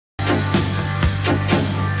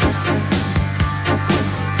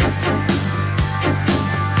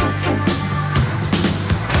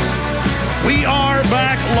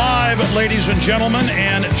Live, ladies and gentlemen,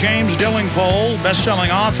 and James-delingpole,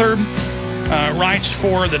 best-selling author, writes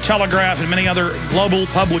for The Telegraph and many other global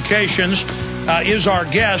publications, is our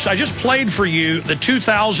guest. I just played for you the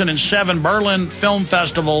 2007 Berlin Film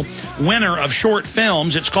Festival winner of short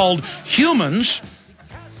films. It's called Humans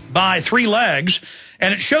by Three Legs,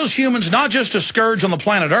 and it shows humans not just a scourge on the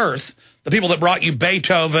planet Earth, the people that brought you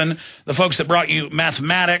Beethoven, the folks that brought you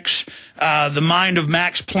mathematics, the mind of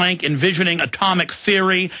Max Planck envisioning atomic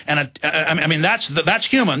theory, and I mean that's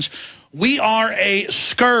humans. We are a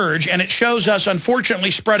scourge, and it shows us,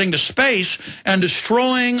 unfortunately, spreading to space and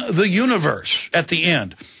destroying the universe at the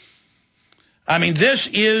end. I mean, this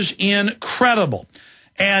is incredible.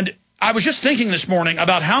 And I was just thinking this morning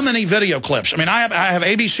about how many video clips. I mean, I have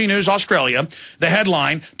ABC News Australia, the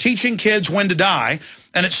headline, Teaching Kids When to Die.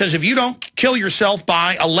 And it says if you don't kill yourself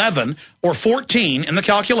by 11 or 14 in the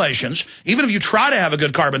calculations, even if you try to have a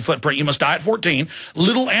good carbon footprint, you must die at 14.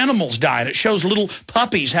 Little animals die. And it shows little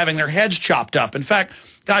puppies having their heads chopped up. In fact,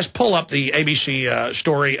 guys, pull up the ABC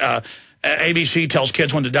story. ABC tells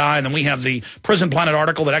kids when to die, and then we have the Prison Planet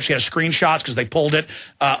article that actually has screenshots because they pulled it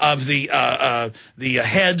of the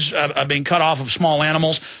heads being cut off of small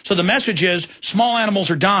animals. So the message is small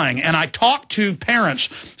animals are dying, and I talk to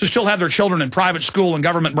parents who still have their children in private school and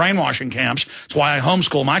government brainwashing camps. That's why I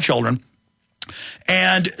homeschool my children.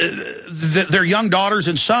 And their young daughters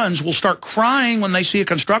and sons will start crying when they see a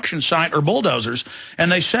construction site or bulldozers,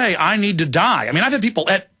 and they say, I need to die. I mean, I've had people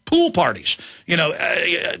at pool parties,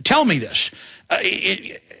 tell me this.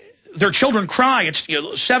 Their children cry. It's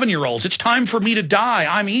 7-year-olds. It's time for me to die.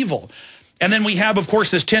 I'm evil. And then we have, of course,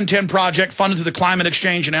 this 1010 project funded through the Climate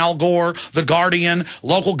Exchange and Al Gore, The Guardian,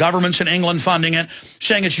 local governments in England funding it,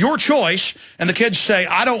 saying it's your choice. And the kids say,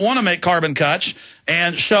 I don't want to make carbon cuts.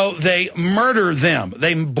 And so they murder them.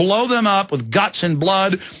 They blow them up with guts and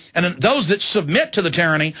blood. And then those that submit to the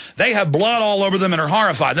tyranny, they have blood all over them and are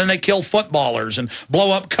horrified. Then they kill footballers and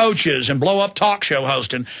blow up coaches and blow up talk show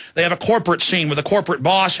hosts. And they have a corporate scene where the corporate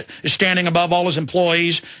boss is standing above all his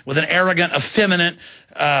employees with an arrogant, effeminate,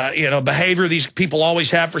 behavior these people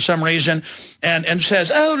always have for some reason, and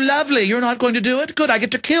says, oh, lovely, you're not going to do it? Good, I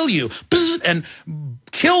get to kill you. And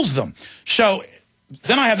kills them. So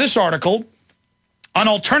then I have this article. An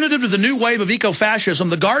alternative to the new wave of eco-fascism,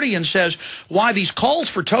 The Guardian says why these calls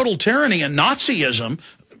for total tyranny and Nazism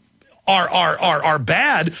are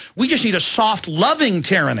bad. We just need a soft, loving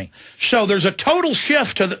tyranny. So there's a total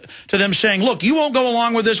shift to them saying, look, you won't go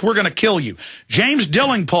along with this, we're going to kill you.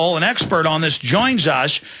 James-delingpole, an expert on this, joins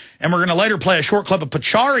us, and we're going to later play a short clip of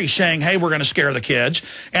Pachari saying, hey, we're going to scare the kids.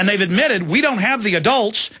 And they've admitted, we don't have the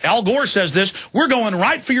adults. Al Gore says this, we're going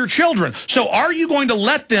right for your children. So are you going to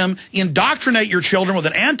let them indoctrinate your children with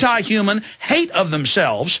an anti-human hate of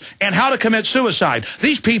themselves and how to commit suicide?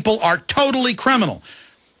 These people are totally criminal.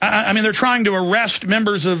 I mean, they're trying to arrest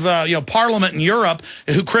members of Parliament in Europe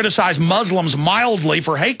who criticize Muslims mildly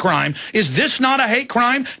for hate crime. Is this not a hate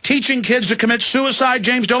crime? Teaching kids to commit suicide,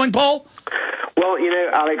 James-delingpole? Well,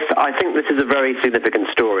 Alex, I think this is a very significant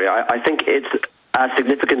story. I think it's as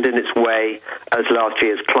significant in its way as last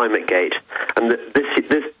year's ClimateGate. And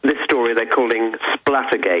this story they're calling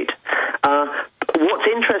Splattergate. What's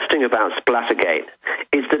interesting about Splattergate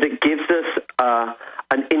is that it gives us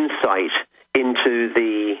an insight into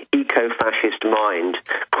the eco-fascist mind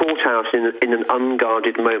caught out in an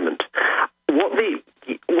unguarded moment.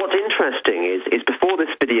 What's interesting is before this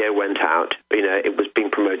video went out, it was being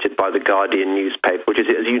promoted by the Guardian newspaper, which is,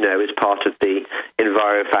 as you know, is part of the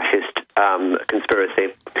enviro-fascist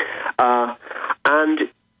conspiracy. And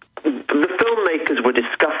the filmmakers were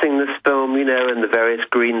discussing this film, and the various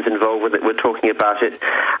Greens involved with it were talking about it,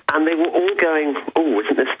 and they were all going, "Oh,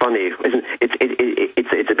 isn't this funny?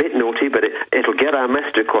 It's a bit naughty, but it'll get our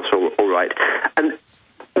message across all right." And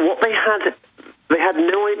what they had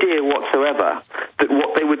no idea whatsoever that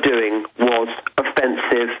what they were doing was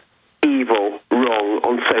offensive, evil, wrong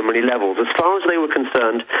on so many levels. As far as they were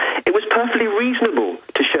concerned, it was perfectly reasonable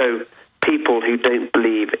to show people who don't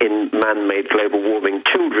believe in man-made global warming,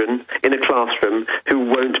 children in a classroom who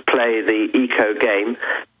won't play the eco game,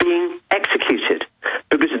 being executed.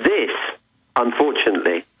 Because this,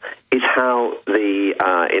 unfortunately, is how the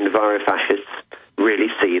enviro-fascists really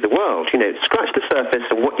see the world. Scratch the surface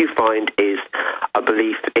and what you find is a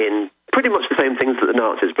belief in pretty much the same things that the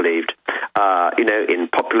Nazis believed, in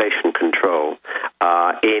population control,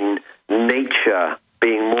 in nature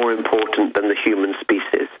being more important than the human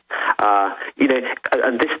species.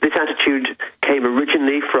 And this attitude came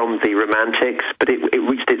originally from the Romantics, but it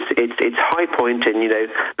reached its its high point in,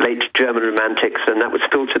 late German Romantics, and that was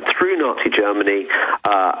filtered through Nazi Germany,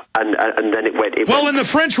 and then it went... Well, in the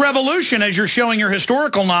French Revolution, as you're showing your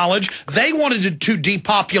historical knowledge, they wanted to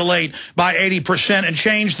depopulate by 80% and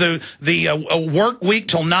change the work week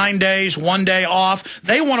till 9 days, 1 day off.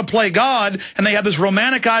 They want to play God, and they have this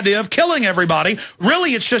romantic idea of killing everybody.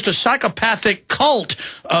 Really, it's just a psychopathic cult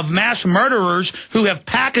of mass murderers who have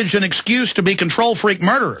packaged an excuse to be control freak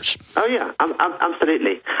murderers. Oh yeah,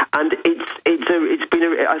 absolutely. And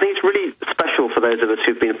I think it's really special for those of us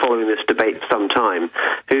who've been following this debate for some time,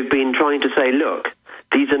 who've been trying to say, look,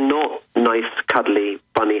 these are not nice, cuddly,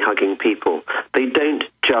 bunny-hugging people. They don't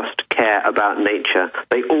just care about nature.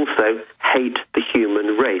 They also hate the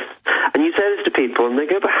human race. And you say this to people, and they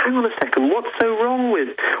go, but hang on a second, what's so wrong with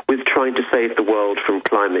trying to save the world from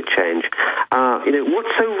climate change?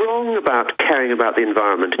 What's so wrong about caring about the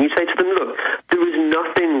environment? And you say to them, look, there is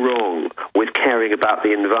nothing wrong with caring about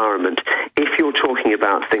the environment if you're talking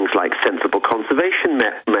about things like sensible conservation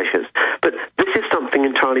measures. But this is something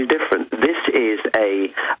entirely different. This is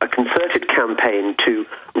a concerted campaign to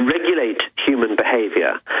regulate human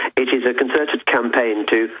behavior. It is a concerted campaign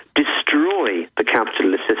to destroy the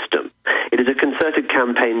capitalist system. It is a concerted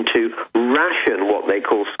campaign to ration what they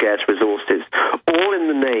call scarce resources, all in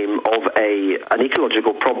the name of an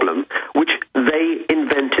ecological problem which they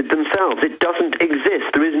invented themselves. It doesn't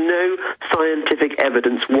exist. There is no scientific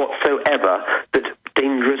evidence whatsoever that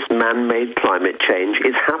dangerous man-made climate change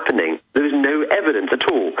is happening. There is no evidence at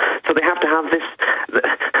all. So they have to have this...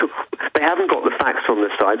 They haven't got the facts on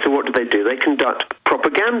their side, so what do? They conduct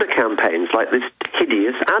propaganda campaigns like this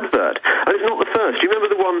hideous advert. And it's not the first. Do you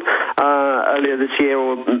remember the one earlier this year,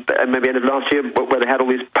 or maybe end of last year, where they had all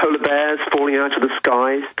these polar bears falling out of the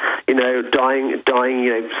skies,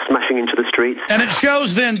 dying, smashing into the streets? And it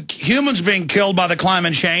shows then humans being killed by the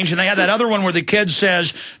climate change, and they had that other one where the kid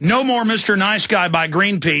says, "No more Mr. Nice Guy" by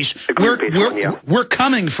Greenpeace. We're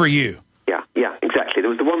coming for you. Yeah, exactly. There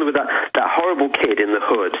was the one with that horrible kid in the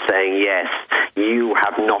hood saying, yes, you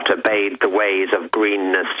have not obeyed the ways of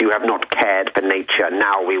greenness, you have not cared for nature,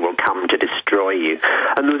 now we will come to destroy you.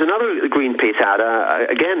 And there was another Greenpeace ad,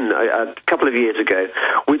 again, a couple of years ago,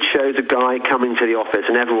 which shows a guy coming to the office,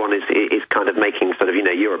 and everyone is kind of making sort of,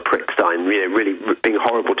 you're a prick sign, really being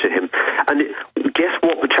horrible to him. And guess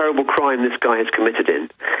what the terrible crime this guy has committed in?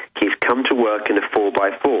 He's come to work in a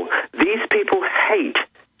 4x4. These people hate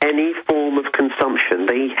any form of consumption.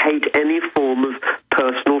 They hate any form of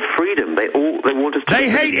personal freedom. They want us to... They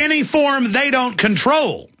hate any form they don't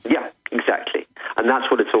control. Yeah, exactly. And that's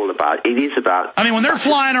what it's all about. It is about... I mean, when they're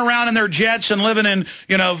flying around in their jets and living in,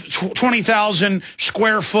 20,000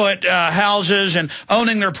 square foot houses and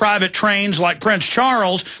owning their private trains like Prince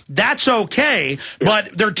Charles, that's okay. Yeah.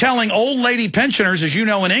 But they're telling old lady pensioners, as you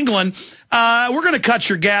know, in England, we're going to cut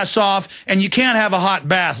your gas off and you can't have a hot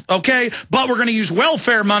bath, okay? But we're going to use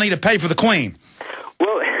welfare money to pay for the Queen.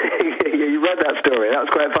 Well, you read that story. That was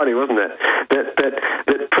quite funny, wasn't it?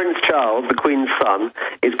 That Prince Charles, the Queen's son,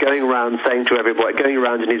 is going around saying to everybody, going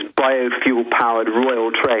around in his biofuel-powered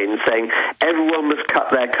royal train, saying everyone must cut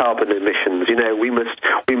their carbon emissions. We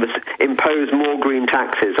must impose more green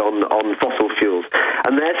taxes on fossil fuels.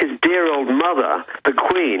 And there's his dear old mother, the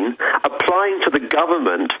Queen, applying to the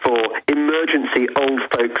government for emergency old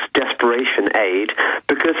folks desperation aid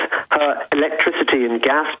because her electricity and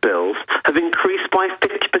gas bills have increased by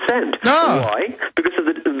 50%. Oh. Why? Because of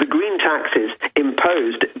the green taxes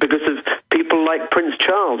imposed because of people like Prince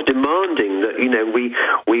Charles demanding that,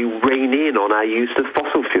 we rein in on our use of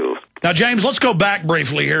fossil fuels. Now, James, let's go back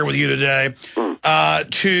briefly here with you today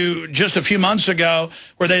to just a few months ago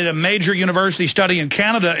where they did a major university study in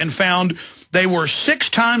Canada and found they were 6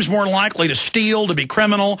 times more likely to steal, to be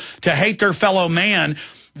criminal, to hate their fellow man.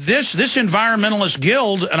 This environmentalist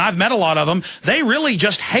guild, and I've met a lot of them, they really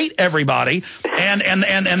just hate everybody, and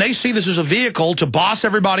they see this as a vehicle to boss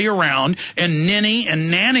everybody around and ninny and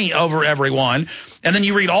nanny over everyone. And then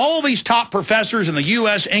you read all these top professors in the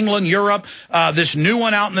U.S., England, Europe, this new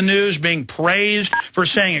one out in the news being praised for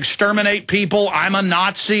saying exterminate people, I'm a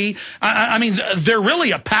Nazi. I mean, they're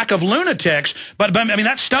really a pack of lunatics, but I mean,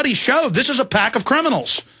 that study showed this is a pack of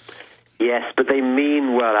criminals. Yes, but they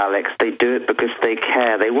mean well, Alex. They do it because they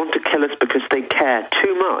care. They want to kill us because they care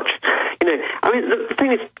too much. The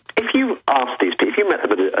thing is, if you ask these people, if you met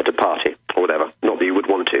them at a party or whatever, not that you would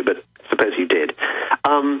want to, but suppose you did,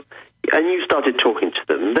 and you started talking to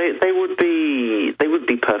them, they would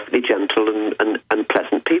be perfectly gentle and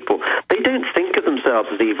pleasant people. They don't think of themselves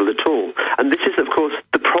as evil at all. And this is, of course,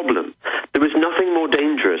 the problem. There is nothing more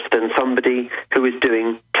dangerous than somebody who is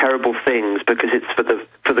doing terrible things because it's for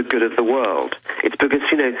the good of the world. It's because,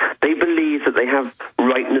 they believe that they have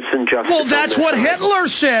rightness kindness and justice. Well, that's what Hitler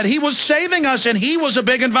said. He was saving us, and he was a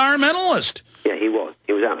big environmentalist. Yeah, he was.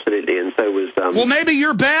 He was absolutely, and so was... Well, maybe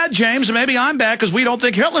you're bad, James, and maybe I'm bad because we don't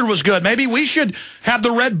think Hitler was good. Maybe we should have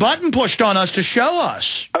the red button pushed on us to show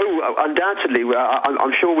us. Oh, undoubtedly.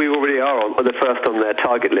 I'm sure we already are on the first on their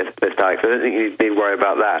target list, Alex. I don't think you need to worry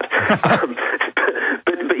about that.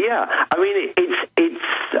 But yeah, I mean,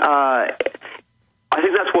 I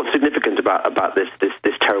think that's what's significant about this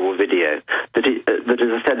terrible video. That as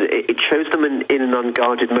I said, it shows them in an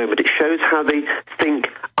unguarded moment. It shows how they think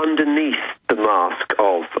underneath the mask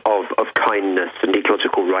of kindness and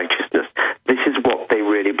ecological righteousness. This is what they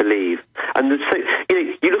really believe. And so,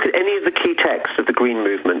 you look at any of the key texts of the Green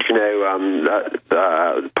Movement.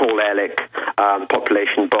 Paul Ehrlich,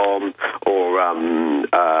 Population Bomb, or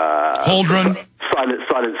Holdren.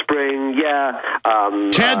 Silent Spring, yeah.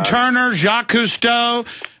 Ted Turner, Jacques Cousteau.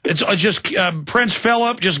 It's just Prince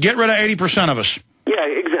Philip. Just get rid of 80% of us. Yeah,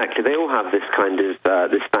 exactly. They all have this kind of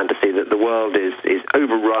this fantasy that the world is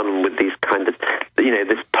overrun with these kind of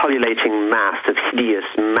this pullulating mass of hideous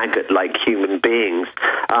maggot-like human beings,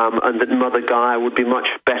 and that Mother Gaia would be much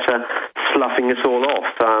better sloughing us all off.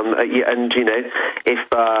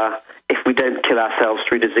 If we don't kill ourselves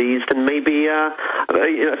through disease, then maybe a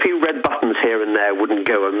few red buttons here and there wouldn't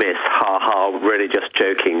go amiss. Ha ha, really just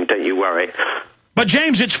joking, don't you worry. But,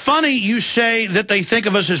 James, it's funny you say that they think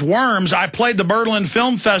of us as worms. I played the Berlin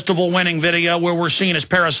Film Festival winning video where we're seen as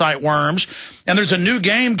parasite worms. And there's a new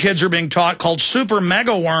game kids are being taught called Super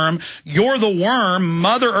Mega Worm. You're the worm.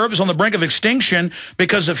 Mother Earth is on the brink of extinction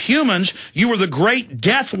because of humans. You are the great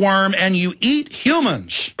death worm, and you eat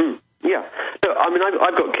humans. Yeah. No, I mean,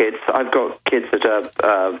 I've got kids. I've got kids at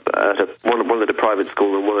one at a private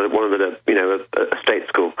school and one at a state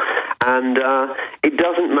school. And it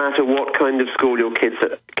doesn't matter what kind of school your kids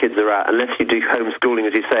are at, unless you do homeschooling,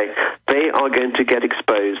 as you say, they are going to get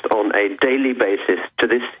exposed on a daily basis to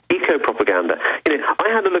this eco-propaganda. I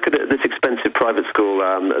had a look at this expensive private school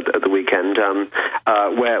at the weekend,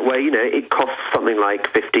 where it costs something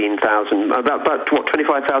like $15,000, about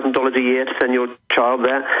 $25,000 a year to send your child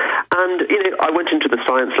there. And I went into the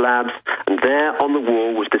science labs, and there on the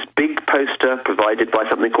wall was this big poster provided by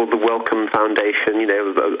something called the Wellcome Foundation,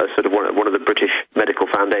 a sort of one of the British medical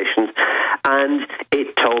foundations, and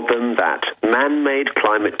it told them that man-made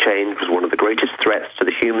climate change was one of the greatest threats to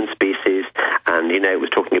the human species, and it was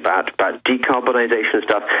talking about decarbonisation and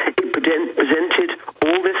stuff. It presented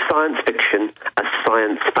all this science fiction as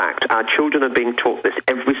science fact. Our children are being taught this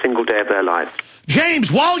every single day of their lives.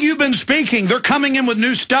 James, while you've been speaking, they're coming in with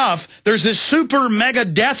new stuff. There's this super mega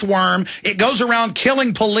death worm. It goes around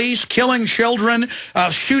killing police, killing children,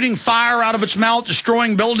 shooting fire out of its mouth,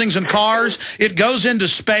 destroying buildings and cars. It goes into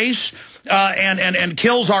space and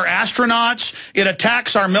kills our astronauts. It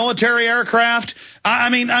attacks our military aircraft. I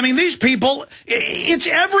mean, these people, it's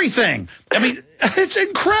everything. I mean, it's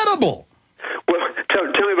incredible. Well, tell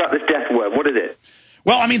me about this death worm. What is it?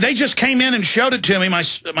 Well, I mean, they just came in and showed it to me. My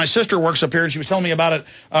sister works up here, and she was telling me about it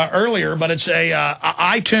earlier. But it's a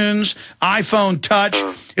iTunes, iPhone Touch.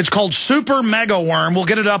 It's called Super Mega Worm. We'll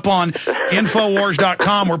get it up on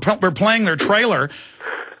Infowars.com. We're playing their trailer.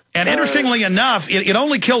 And interestingly enough, it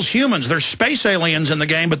only kills humans. There's space aliens in the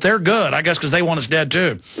game, but they're good, I guess, because they want us dead,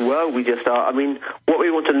 too. Well, we just are. I mean, what we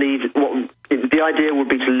want to leave... The idea would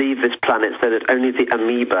be to leave this planet so that only the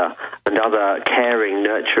amoeba and other caring,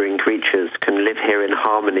 nurturing creatures can live here in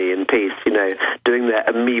harmony and peace, doing their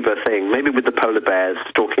amoeba thing, maybe with the polar bears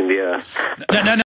stalking the Earth. No.